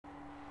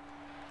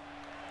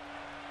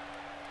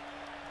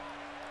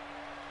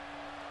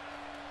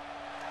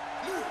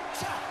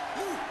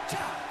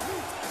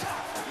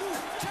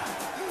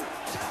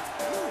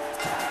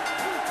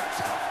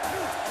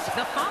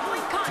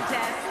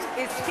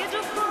is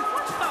scheduled for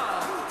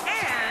football,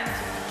 and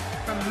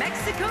from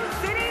Mexico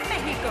City,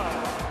 Mexico,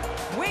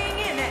 weighing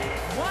in at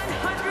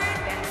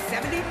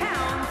 170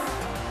 pounds,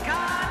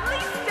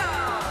 Kalisto.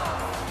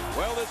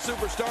 Well, this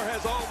superstar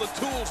has all the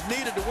tools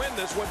needed to win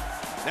this one.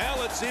 Now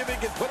let's see if he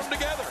can put them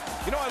together.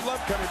 You know, I love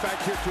coming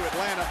back here to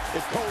Atlanta.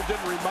 If Cole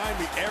didn't remind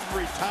me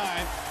every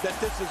time that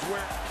this is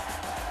where...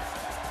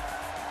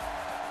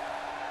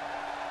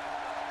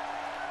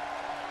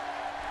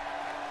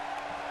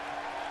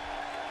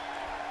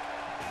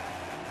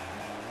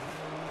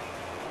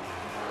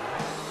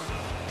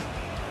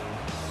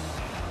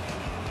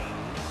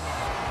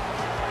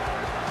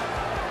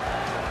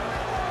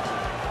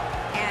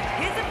 And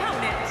his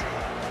opponent,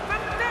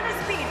 from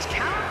Venice Beach,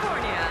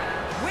 California,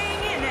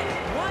 weighing in at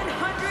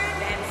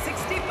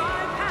 165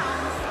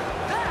 pounds,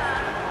 the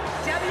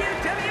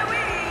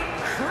WWE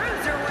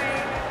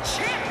Cruiserweight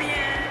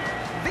Champion,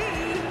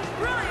 the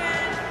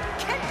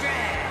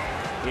Kendrick.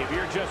 If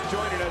you're just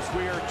joining us,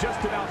 we are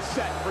just about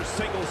set for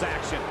singles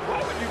action.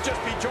 Why would you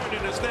just be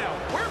joining us now?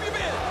 Where have you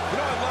been? You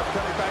know, I love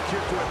coming back here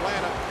to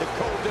Atlanta. If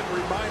Cole didn't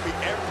remind me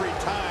every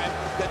time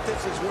that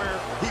this is where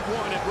he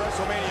won at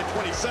WrestleMania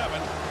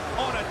 27,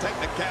 on a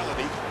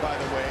technicality, by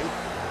the way.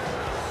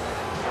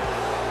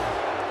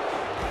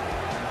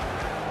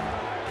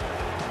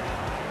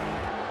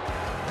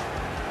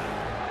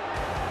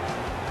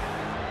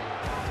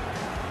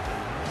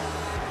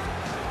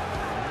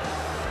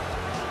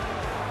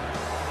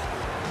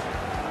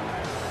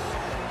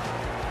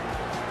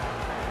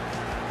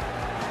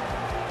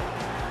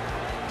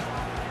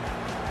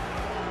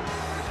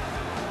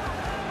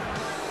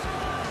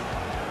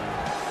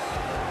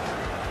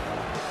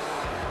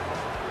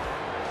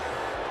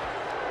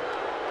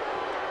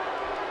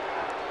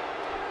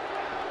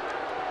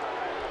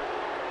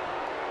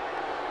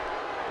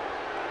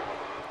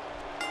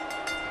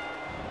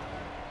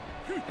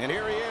 And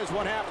here he is,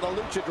 one half of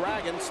the Lucha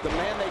Dragons, the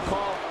man they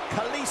call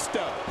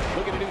Kalisto,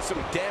 looking to do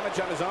some damage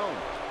on his own.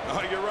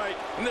 Oh, you're right.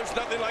 And there's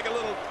nothing like a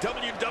little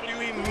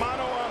WWE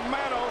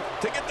mano-a-mano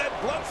to get that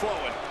blood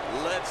flowing.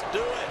 Let's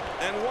do it.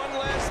 And one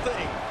last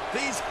thing.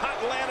 These hot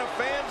Atlanta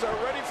fans are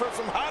ready for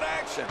some hot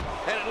action.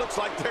 And it looks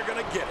like they're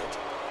going to get it.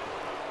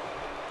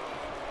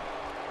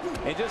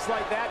 And just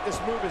like that, this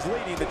move is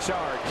leading the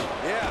charge.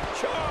 Yeah,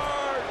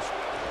 charge!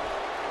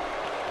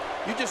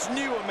 You just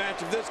knew a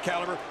match of this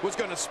caliber was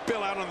going to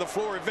spill out on the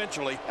floor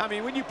eventually. I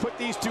mean, when you put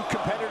these two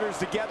competitors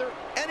together,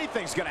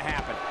 anything's going to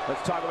happen.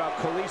 Let's talk about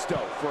Kalisto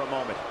for a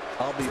moment.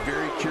 I'll be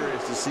very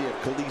curious to see if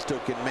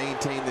Kalisto can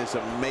maintain this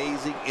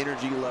amazing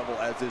energy level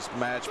as this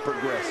match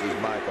progresses,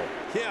 Michael.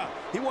 Yeah,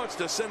 he wants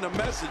to send a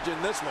message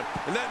in this one,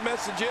 and that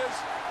message is,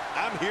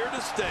 I'm here to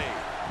stay.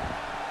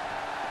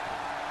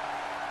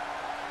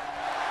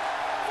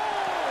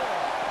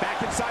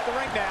 Back inside the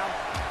ring now.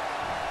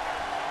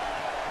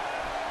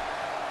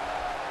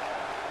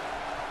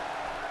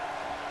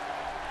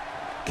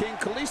 King,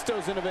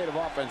 Kalisto's innovative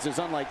offense is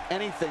unlike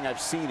anything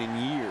I've seen in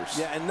years.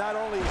 Yeah, and not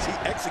only is he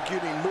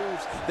executing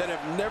moves that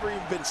have never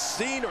even been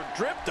seen or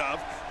dreamt of,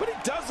 but he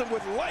does them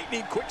with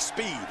lightning quick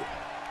speed.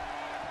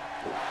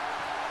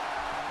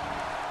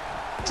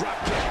 Drop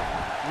kick,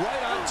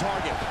 right on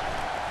target.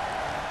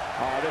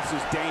 Oh, this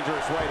is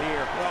dangerous right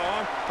here.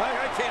 Oh,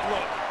 I can't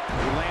look.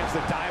 He lands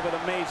the dive with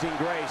amazing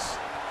grace.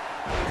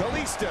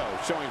 Kalisto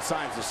showing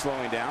signs of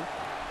slowing down,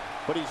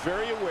 but he's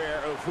very aware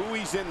of who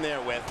he's in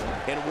there with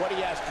and what he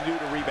has to do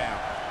to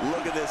rebound.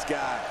 Look at this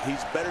guy.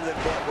 He's better than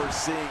what we're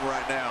seeing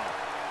right now.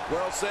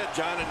 Well said,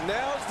 John, and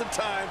now's the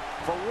time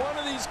for one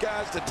of these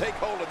guys to take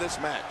hold of this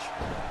match.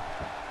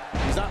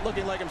 He's not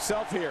looking like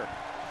himself here.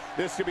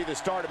 This could be the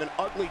start of an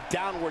ugly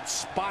downward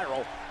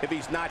spiral if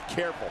he's not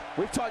careful.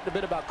 We've talked a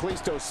bit about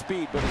Kalisto's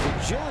speed, but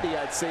his agility,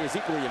 I'd say, is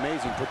equally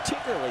amazing,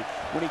 particularly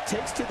when he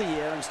takes to the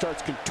air and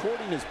starts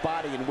contorting his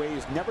body in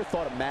ways never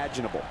thought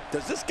imaginable.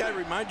 Does this guy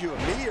remind you of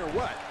me or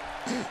what?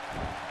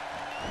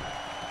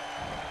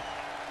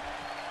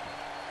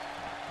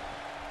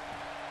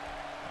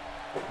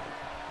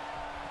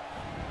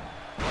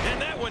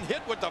 And that one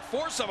hit with the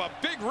force of a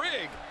big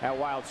rig. That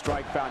wild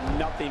strike found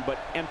nothing but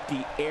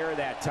empty air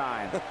that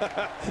time.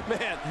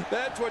 Man,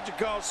 that's what you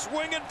call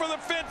swinging for the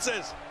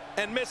fences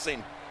and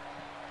missing.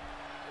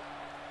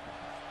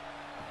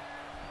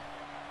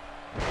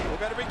 We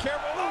better be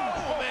careful.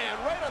 Oh, man,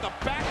 right on the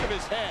back of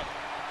his head.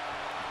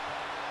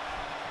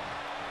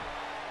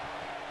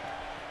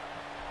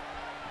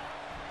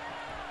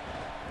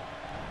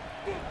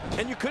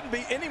 And you couldn't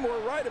be any more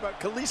right about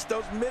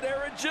Kalisto's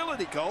mid-air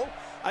agility, Cole.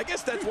 I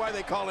guess that's why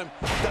they call him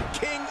the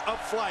King of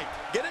Flight.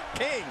 Get it?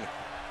 King.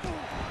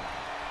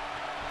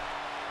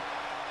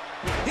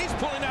 He's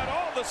pulling out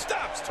all the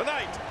stops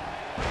tonight.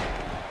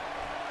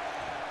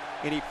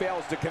 And he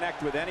fails to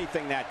connect with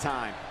anything that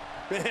time.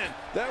 Man,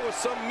 that was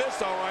some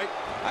miss, all right.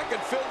 I can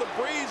feel the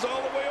breeze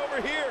all the way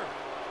over here.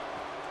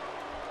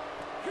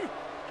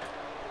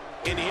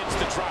 And he hits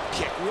the drop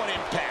kick. What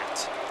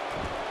impact.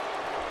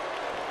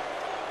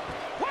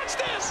 Watch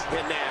this.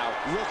 And now,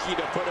 looking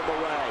to put him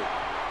away.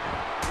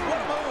 What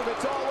a move.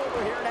 It's all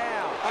over here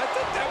now. I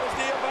think that was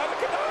the Avada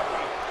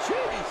Kedavra.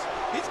 Jeez,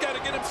 he's got to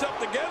to get himself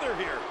together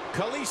here.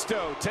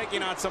 Kalisto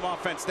taking on some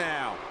offense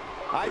now.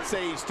 I'd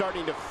say he's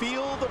starting to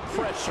feel the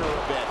pressure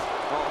a bit.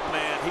 Oh,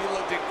 man, he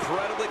looked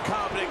incredibly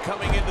confident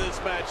coming into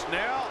this match.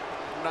 Now,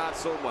 not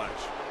so much.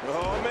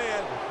 Oh,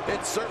 man,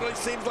 it certainly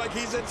seems like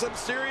he's in some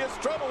serious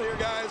trouble here,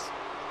 guys.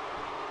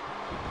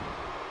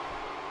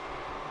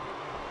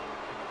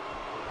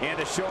 And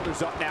the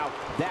shoulders up now.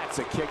 That's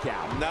a kick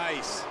out.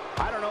 Nice.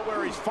 I don't know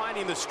where he's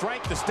finding the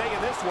strength to stay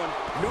in this one.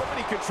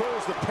 Nobody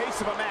controls the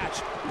pace of a match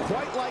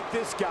quite like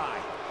this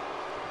guy.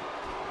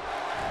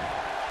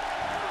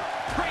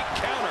 Great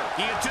counter.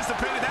 He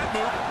anticipated that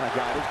move. Oh my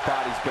God, his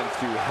body's been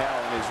through hell,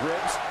 and his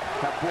ribs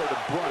have bore the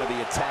brunt of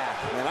the attack.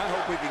 And I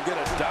hope we can get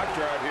a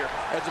doctor out here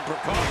as a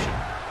precaution.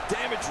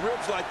 Damaged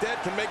ribs like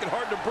that can make it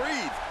hard to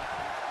breathe.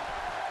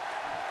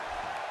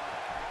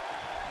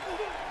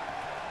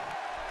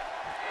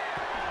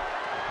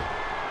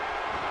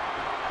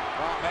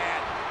 Oh,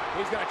 man.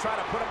 He's going to try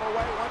to put him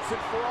away once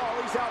and for all.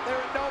 He's out there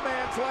in no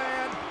man's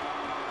land.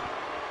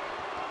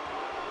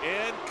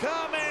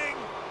 Incoming!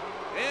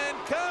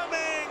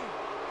 Incoming!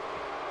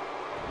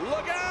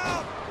 Look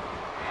out!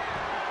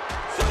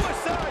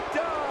 Suicide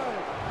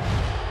dive!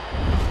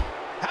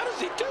 How does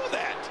he do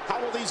that?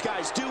 How will these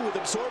guys do with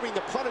absorbing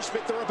the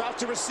punishment they're about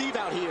to receive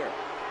out here?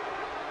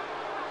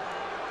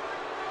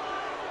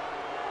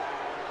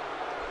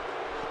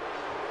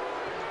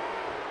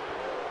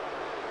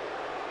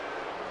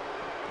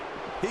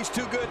 He's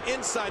too good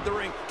inside the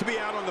ring to be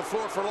out on the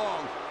floor for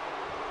long.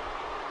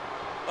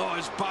 Oh,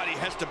 his body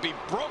has to be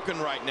broken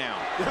right now.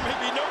 There may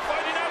be no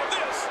fighting out of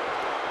this.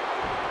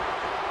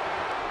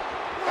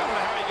 I don't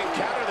know how he can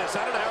counter this.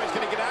 I don't know how he's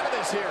going to get out of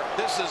this here.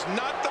 This is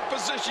not the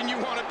position you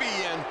want to be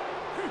in.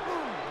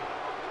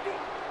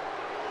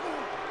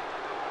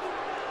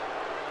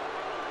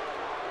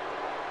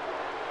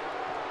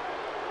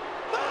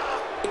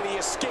 And he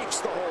escapes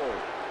the hold.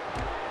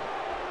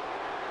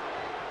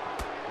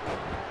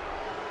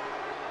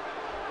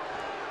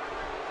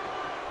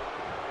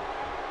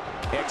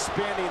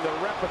 Expanding the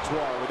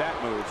repertoire with that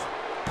move.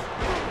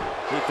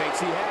 He thinks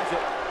he has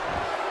it.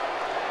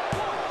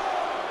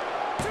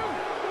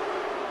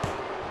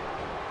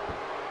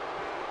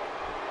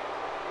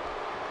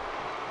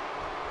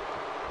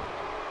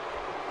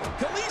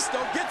 Kalisto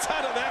gets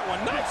out of that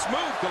one. Nice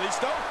move,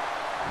 Kalisto.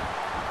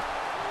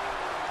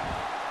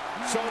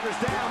 Shoulders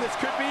down. This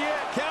could be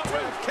it. Count,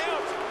 ref,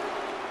 count.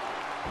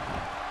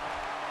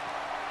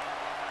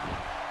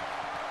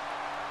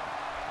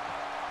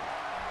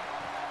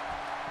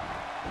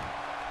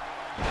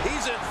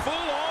 He's in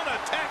full-on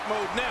attack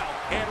mode now.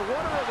 And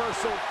what a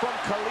reversal from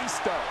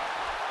Kalisto.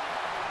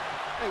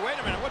 Hey, wait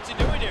a minute. What's he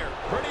doing here?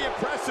 Pretty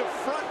impressive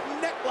front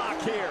neck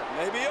lock here.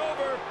 Maybe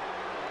over.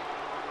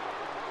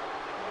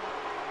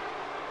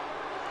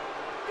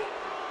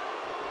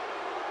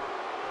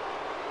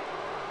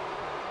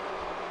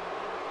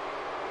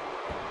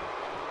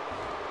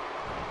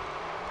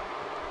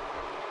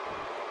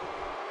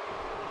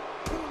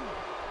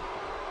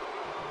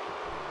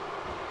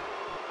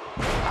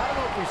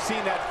 We've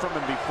seen that from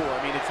him before. I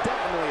mean, it's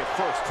definitely a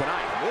first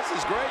tonight. This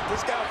is great.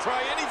 This guy will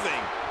try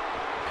anything.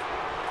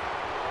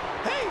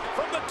 Hey,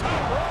 from the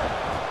top rope.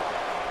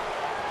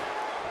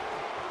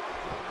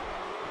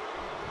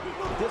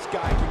 This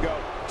guy can go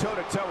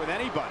toe-to-toe with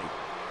anybody.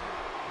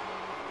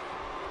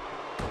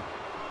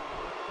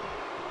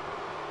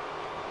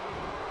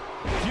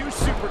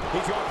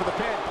 He's going for the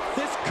pin.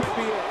 This could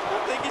be it. I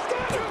think he's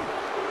got him.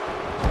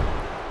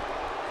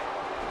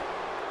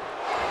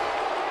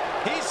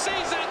 He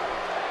sees it.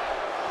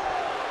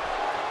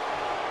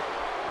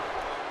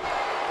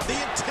 The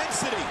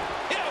intensity.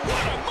 Yeah,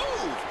 what a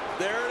move.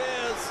 There it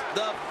is,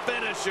 the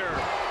finisher.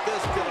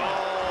 This could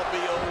all be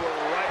over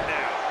right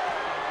now.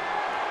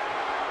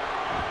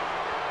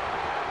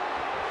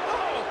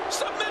 Oh,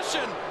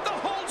 submission. The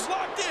hold's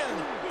locked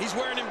in. He's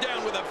wearing him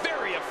down with a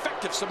very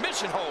effective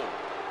submission hold.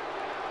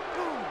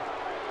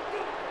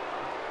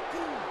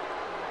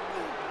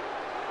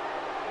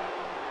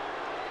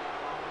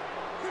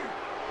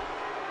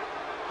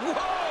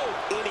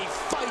 Whoa! And he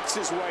fights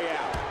his way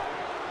out.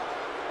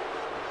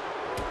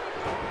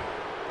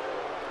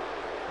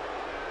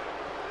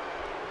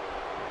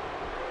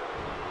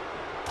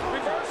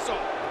 Reversal.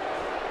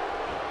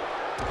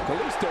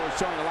 Kalisto is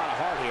showing a lot of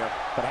heart here,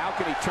 but how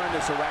can he turn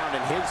this around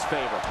in his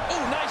favor?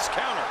 Oh, nice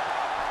counter.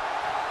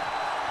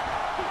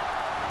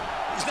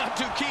 He's not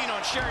too keen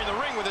on sharing the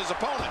ring with his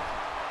opponent.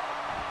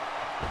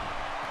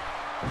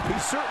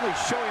 He's certainly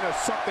showing us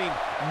something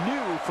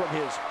new from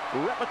his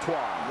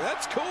repertoire.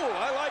 That's cool.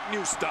 I like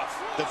new stuff.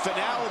 The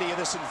finality of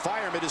this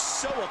environment is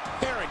so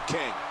apparent,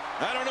 King.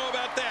 I don't know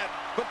about that,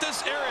 but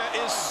this area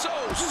is so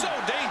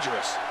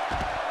dangerous.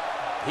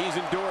 He's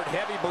endured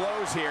heavy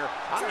blows here.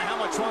 I don't know how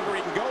much longer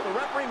he can go. The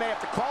referee may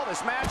have to call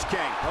this match,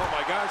 King. Oh,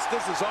 my gosh,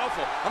 this is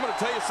awful. I'm going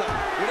to tell you something.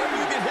 Whenever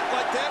you get hit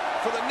like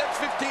that, for the next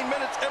 15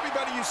 minutes,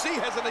 everybody you see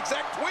has an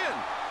exact win.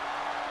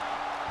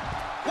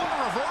 What a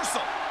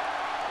reversal.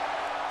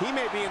 He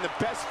may be in the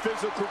best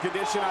physical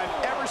condition I've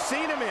ever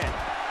seen him in.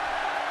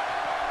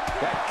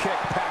 That kick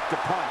packed a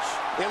punch.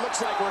 It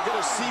looks like we're going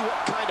to see what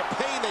kind of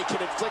pain they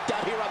can inflict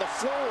out here on the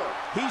floor.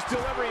 He's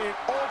delivering an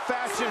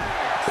old-fashioned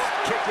butt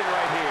kicking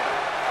right here.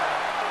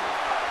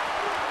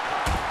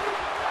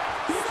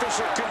 The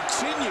official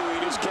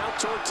continuing his count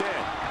toward 10.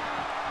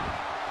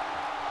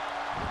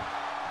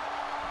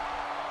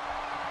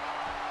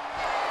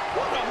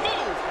 What a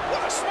move!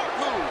 What a smart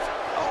move!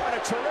 Oh, and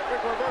a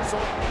terrific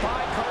reversal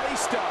by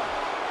Kalisto.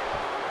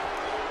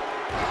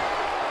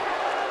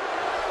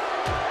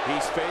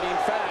 He's fading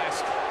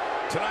fast.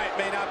 Tonight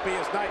may not be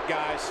his night,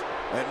 guys.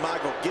 And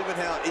Michael, given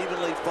how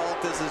evenly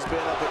fought this has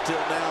been up until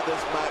now,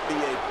 this might be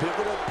a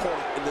pivotal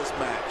point in this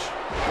match.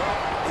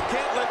 Well, he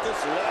can't let this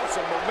loss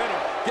of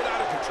momentum get out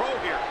of control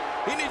here.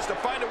 He needs to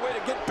find a way to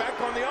get back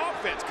on the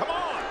offense. Come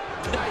on.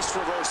 Nice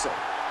reversal.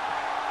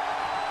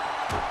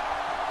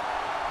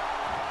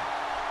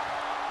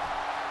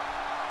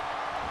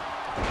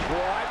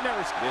 Boy, I've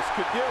never seen this.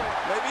 Could do it.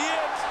 Maybe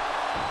it.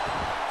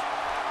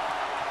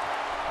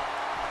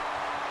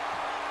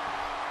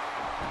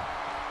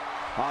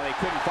 Oh, they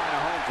couldn't find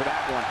a home for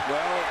that one.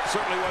 Well, it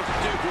certainly wasn't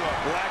due to a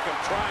lack of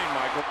trying,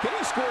 Michael. Can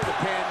he score the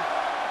pin?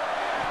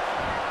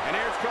 And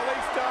here's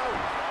Kalisto.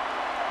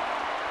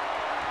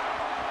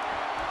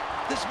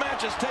 This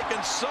match has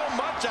taken so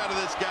much out of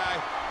this guy.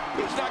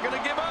 He's not going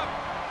to give up.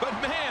 But,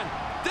 man,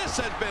 this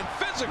has been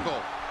physical.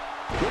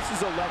 This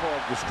is a level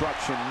of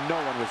destruction no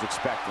one was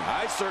expecting.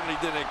 I certainly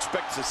didn't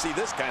expect to see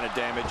this kind of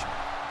damage.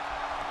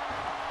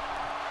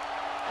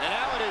 And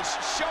now it is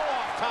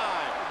show-off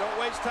time. Don't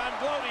waste time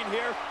gloating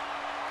here.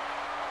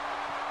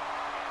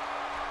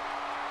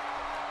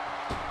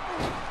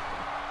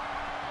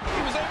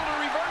 He was able to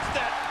reverse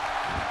that.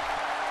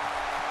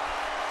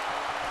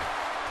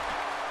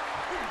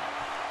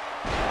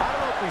 I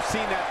don't know if we've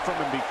seen that from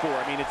him before.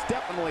 I mean, it's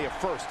definitely a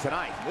first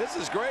tonight. This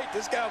is great.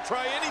 This guy will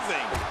try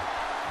anything.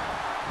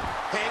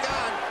 Hang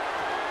on.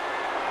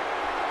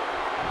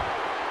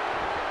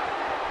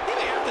 He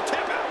may have to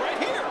tap out right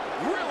here.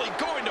 Really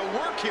going to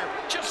work here.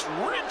 Just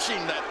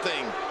wrenching that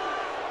thing.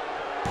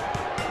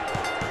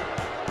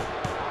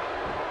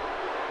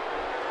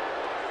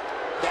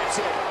 That's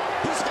it.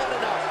 He's had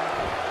enough.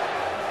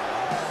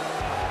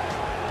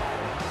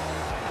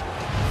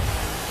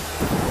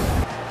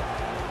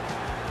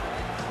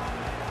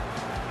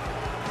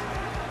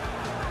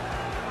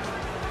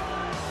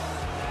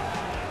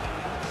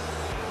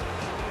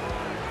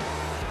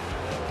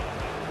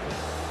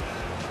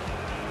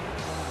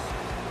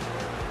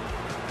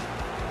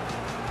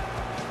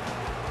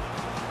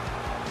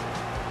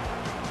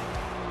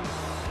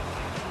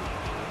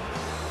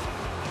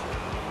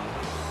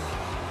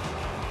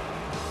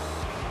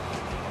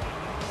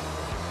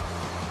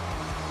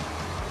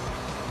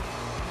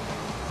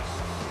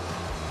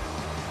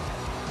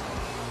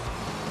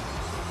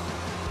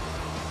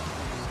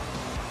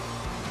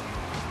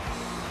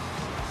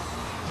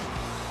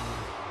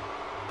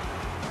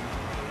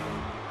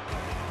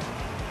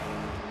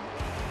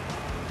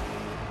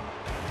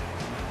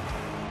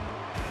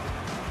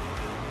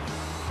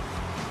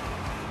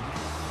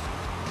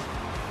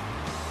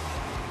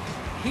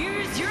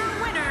 Here's your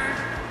winner,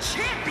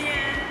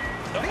 champion.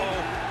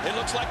 Uh-oh. It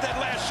looks like that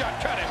last shot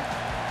cut him.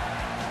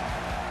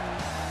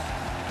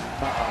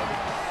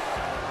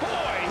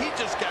 Boy, he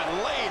just got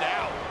laid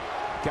out.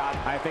 God,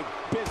 I think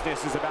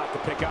business is about to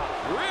pick up.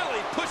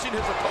 Really pushing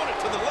his opponent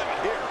to the limit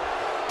here.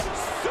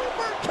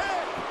 Super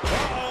kick!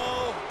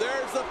 Uh-oh,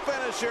 there's the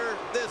finisher.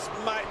 This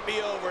might be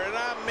over, and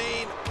I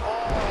mean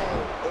all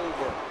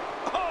over.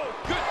 Oh,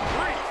 good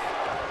grief.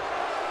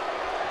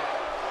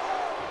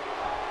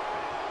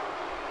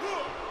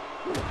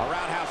 A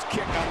roundhouse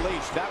kick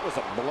unleashed. That was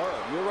a blur.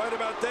 You're right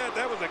about that.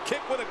 That was a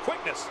kick with a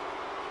quickness.